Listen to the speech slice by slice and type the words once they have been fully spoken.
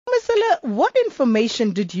Zille, what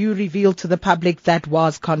information did you reveal to the public that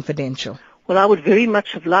was confidential? Well, I would very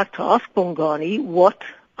much have liked to ask Bongani what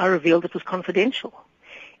I revealed that was confidential.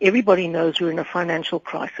 Everybody knows we're in a financial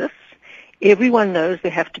crisis. Everyone knows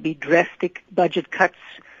there have to be drastic budget cuts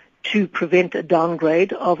to prevent a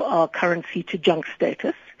downgrade of our currency to junk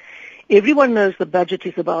status. Everyone knows the budget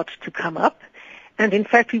is about to come up. And in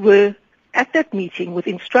fact, we were at that meeting with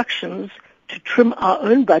instructions to trim our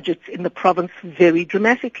own budgets in the province very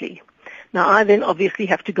dramatically. Now, I then obviously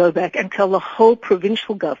have to go back and tell the whole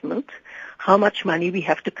provincial government how much money we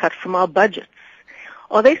have to cut from our budgets.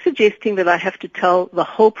 Are they suggesting that I have to tell the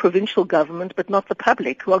whole provincial government but not the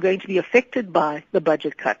public who are going to be affected by the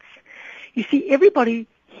budget cuts? You see, everybody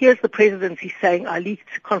hears the presidency saying I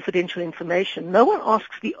leaked confidential information. No one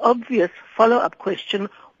asks the obvious follow-up question,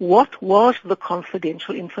 what was the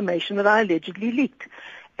confidential information that I allegedly leaked?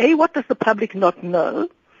 A, what does the public not know?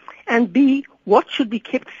 And B, what should be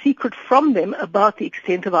kept secret from them about the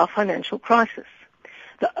extent of our financial crisis?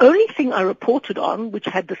 The only thing I reported on, which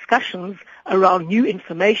had discussions around new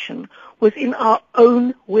information, was in our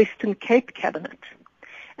own Western Cape cabinet.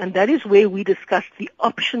 And that is where we discussed the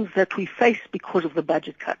options that we face because of the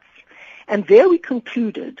budget cuts. And there we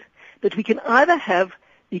concluded that we can either have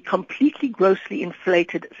the completely grossly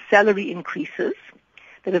inflated salary increases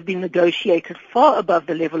that have been negotiated far above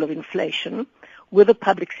the level of inflation with the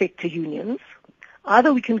public sector unions.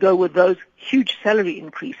 Either we can go with those huge salary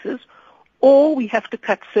increases, or we have to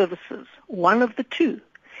cut services, one of the two.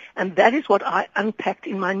 And that is what I unpacked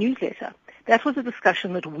in my newsletter. That was a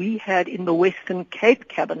discussion that we had in the Western Cape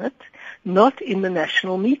cabinet, not in the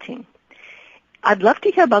national meeting. I'd love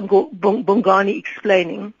to hear Bongani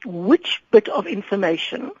explaining which bit of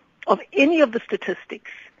information, of any of the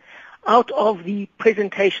statistics, out of the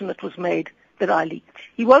presentation that was made that I leaked.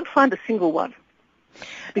 He won't find a single one.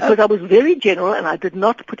 Because I was very general and I did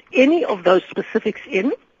not put any of those specifics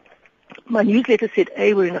in. My newsletter said,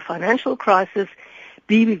 A, we're in a financial crisis.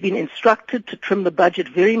 B, we've been instructed to trim the budget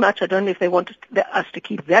very much. I don't know if they wanted us to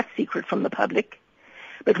keep that secret from the public.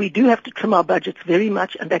 But we do have to trim our budgets very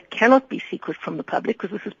much, and that cannot be secret from the public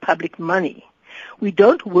because this is public money. We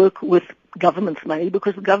don't work with government's money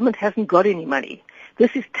because the government hasn't got any money.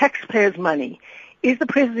 This is taxpayers' money. Is the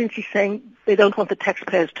presidency saying they don't want the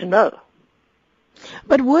taxpayers to know?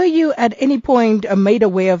 But were you at any point made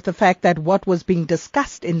aware of the fact that what was being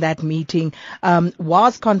discussed in that meeting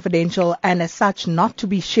was confidential and as such not to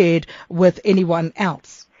be shared with anyone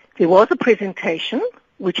else? There was a presentation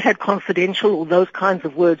which had confidential or those kinds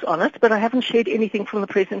of words on it, but I haven't shared anything from the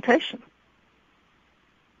presentation.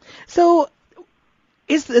 So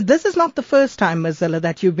this is not the first time, Ms. Zille,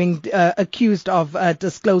 that you've been accused of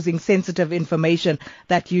disclosing sensitive information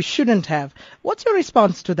that you shouldn't have. What's your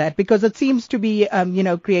response to that? Because it seems to be,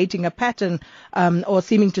 creating a pattern or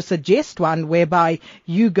seeming to suggest one whereby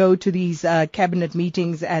you go to these cabinet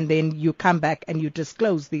meetings and then you come back and you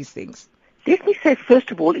disclose these things. Let me say, first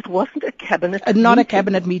of all, it wasn't a cabinet meeting. Not a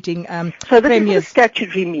cabinet meeting. So this is a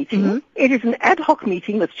statutory meeting. Mm-hmm. It is an ad hoc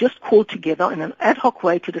meeting that's just called together in an ad hoc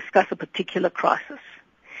way to discuss a particular crisis.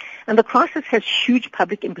 And the crisis has huge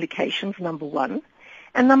public implications, number one.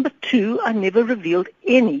 And number two, I never revealed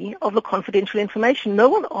any of the confidential information. No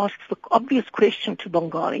one asks the obvious question to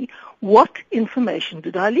Bongani, what information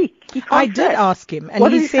did I leak? I did ask him, and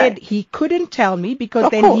he said he couldn't tell me because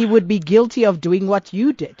then he would be guilty of doing what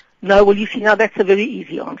you did. No, well, you see, now that's a very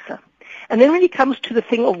easy answer. And then when it comes to the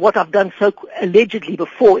thing of what I've done so allegedly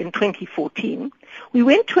before in 2014, we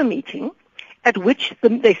went to a meeting at which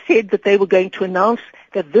they said that they were going to announce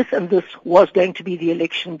that this and this was going to be the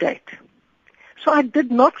election date. So I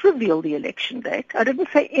did not reveal the election date. I didn't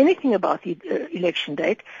say anything about the election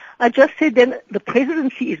date. I just said then the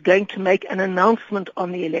presidency is going to make an announcement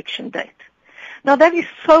on the election date. Now that is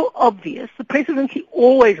so obvious. The presidency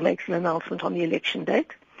always makes an announcement on the election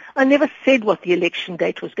date. I never said what the election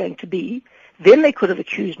date was going to be. Then they could have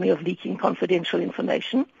accused me of leaking confidential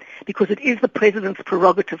information because it is the president's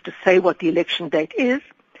prerogative to say what the election date is.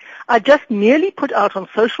 I just merely put out on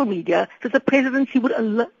social media that the presidency would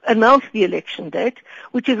announce the election date,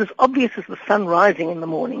 which is as obvious as the sun rising in the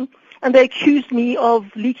morning, and they accused me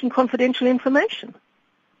of leaking confidential information.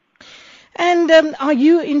 And are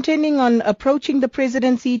you intending on approaching the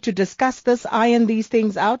presidency to discuss this, iron these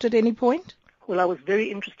things out at any point? Well, I was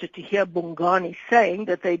very interested to hear Bongani saying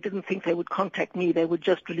that they didn't think they would contact me, they would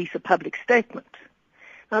just release a public statement.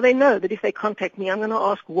 Now, they know that if they contact me, I'm going to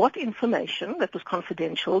ask what information that was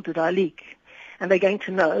confidential did I leak. And they're going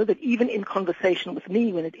to know that even in conversation with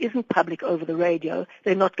me, when it isn't public over the radio,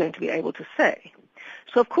 they're not going to be able to say.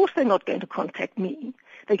 So, of course, they're not going to contact me.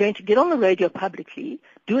 They're going to get on the radio publicly,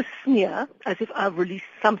 do a smear as if I've released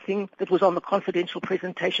something that was on the confidential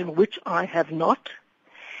presentation, which I have not,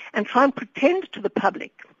 and try and pretend to the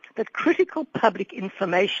public that critical public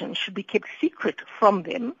information should be kept secret from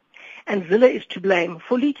them, and Zille is to blame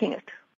for leaking it.